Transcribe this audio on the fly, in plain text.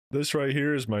This right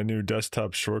here is my new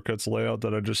desktop shortcuts layout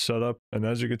that I just set up. And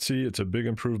as you can see, it's a big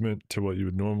improvement to what you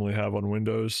would normally have on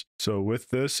Windows. So with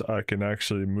this, I can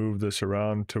actually move this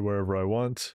around to wherever I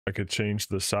want. I could change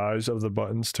the size of the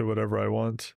buttons to whatever I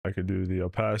want. I could do the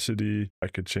opacity. I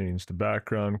could change the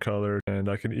background color, and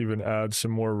I can even add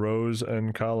some more rows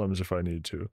and columns if I need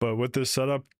to. But with this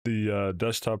setup, the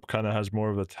desktop kind of has more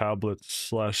of a tablet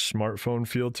slash smartphone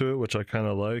feel to it, which I kind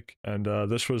of like. And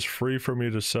this was free for me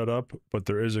to set up, but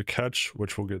there is a catch,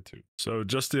 which we'll get to. So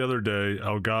just the other day,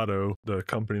 Elgato, the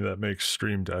company that makes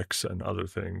Stream Decks and other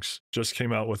things, just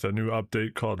came out with a new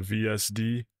update called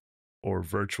VSD, or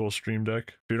Virtual Stream Deck.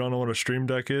 If you don't know what a Stream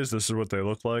Deck is, this is what they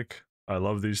look like. I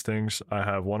love these things. I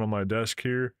have one on my desk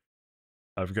here.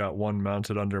 I've got one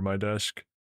mounted under my desk.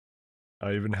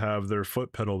 I even have their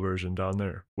foot pedal version down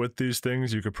there. With these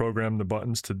things, you could program the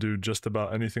buttons to do just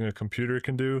about anything a computer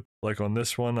can do. Like on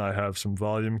this one, I have some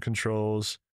volume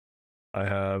controls. I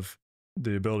have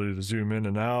the ability to zoom in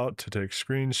and out, to take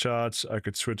screenshots. I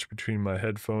could switch between my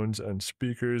headphones and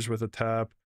speakers with a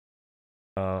tap.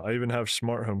 I even have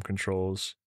smart home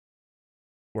controls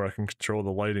where I can control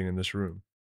the lighting in this room.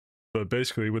 But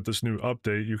basically, with this new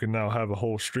update, you can now have a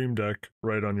whole Stream Deck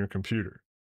right on your computer.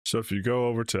 So if you go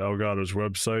over to Elgato's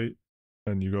website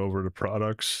and you go over to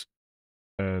products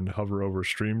and hover over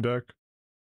Stream Deck,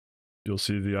 you'll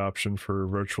see the option for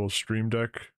Virtual Stream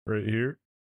Deck right here.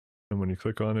 And when you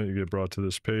click on it, you get brought to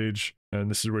this page.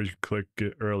 And this is where you can click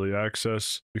Get Early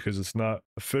Access, because it's not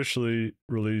officially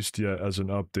released yet as an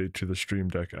update to the Stream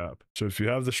Deck app. So if you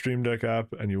have the Stream Deck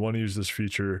app and you want to use this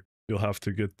feature, you'll have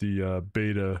to get the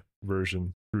beta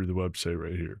version through the website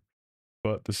right here.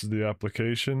 But this is the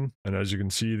application. And as you can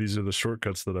see, these are the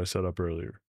shortcuts that I set up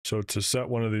earlier. So to set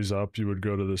one of these up, you would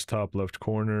go to this top left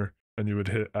corner and you would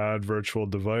hit Add Virtual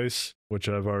Device, which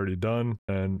I've already done.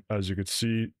 And as you could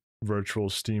see, Virtual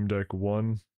Steam Deck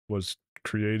 1 was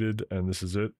created, and this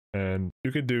is it. And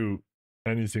you could do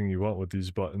anything you want with these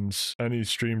buttons. Any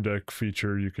Stream Deck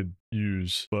feature you could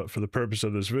use, but for the purpose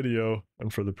of this video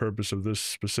and for the purpose of this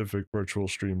specific virtual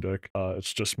Stream Deck,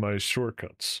 it's just my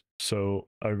shortcuts. So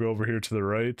I go over here to the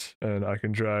right and I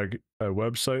can drag a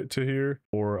website to here,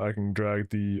 or I can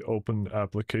drag the open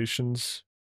applications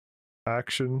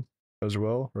action as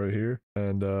well right here,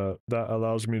 and that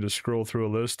allows me to scroll through a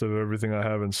list of everything I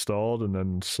have installed and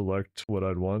then select what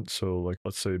I'd want. So like,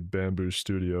 let's say Bamboo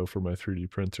Studio for my 3D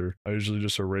printer. I usually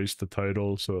just erase the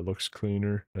title so it looks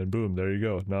cleaner, and boom, there you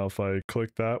go. Now if I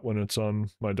click that when it's on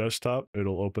my desktop,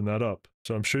 it'll open that up.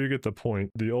 So I'm sure you get the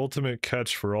point. The ultimate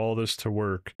catch for all this to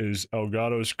work is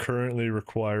Elgato's currently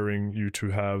requiring you to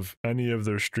have any of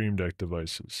their Stream Deck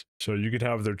devices. So you could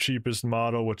have their cheapest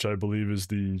model, which I believe is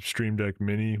the Stream Deck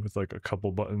Mini with like a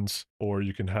couple buttons, or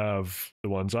you can have the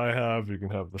ones I have, you can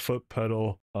have the foot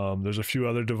pedal. There's a few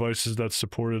other devices that's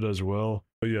supported as well.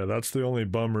 But yeah, that's the only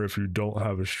bummer if you don't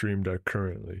have a Stream Deck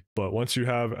currently. But once you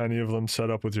have any of them set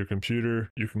up with your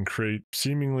computer, you can create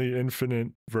seemingly infinite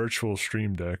virtual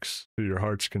Stream Decks to your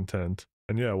heart's content.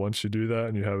 And yeah, once you do that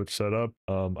and you have it set up,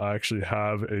 I actually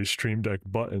have a Stream Deck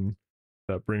button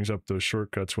that brings up those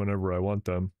shortcuts whenever I want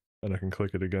them. And I can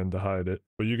click it again to hide it.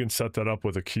 But you can set that up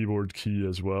with a keyboard key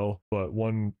as well. But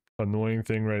one annoying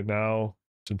thing right now,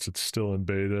 since it's still in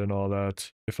beta and all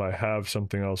that, if I have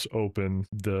something else open,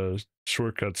 the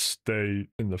shortcuts stay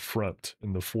in the front,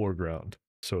 in the foreground.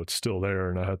 So it's still there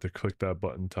and I had to click that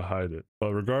button to hide it.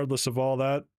 But regardless of all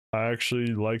that, I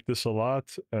actually like this a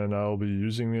lot, and I'll be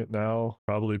using it now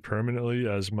probably permanently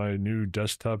as my new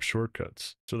desktop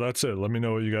shortcuts. So that's it. Let me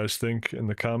know what you guys think in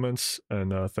the comments,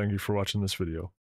 and thank you for watching this video.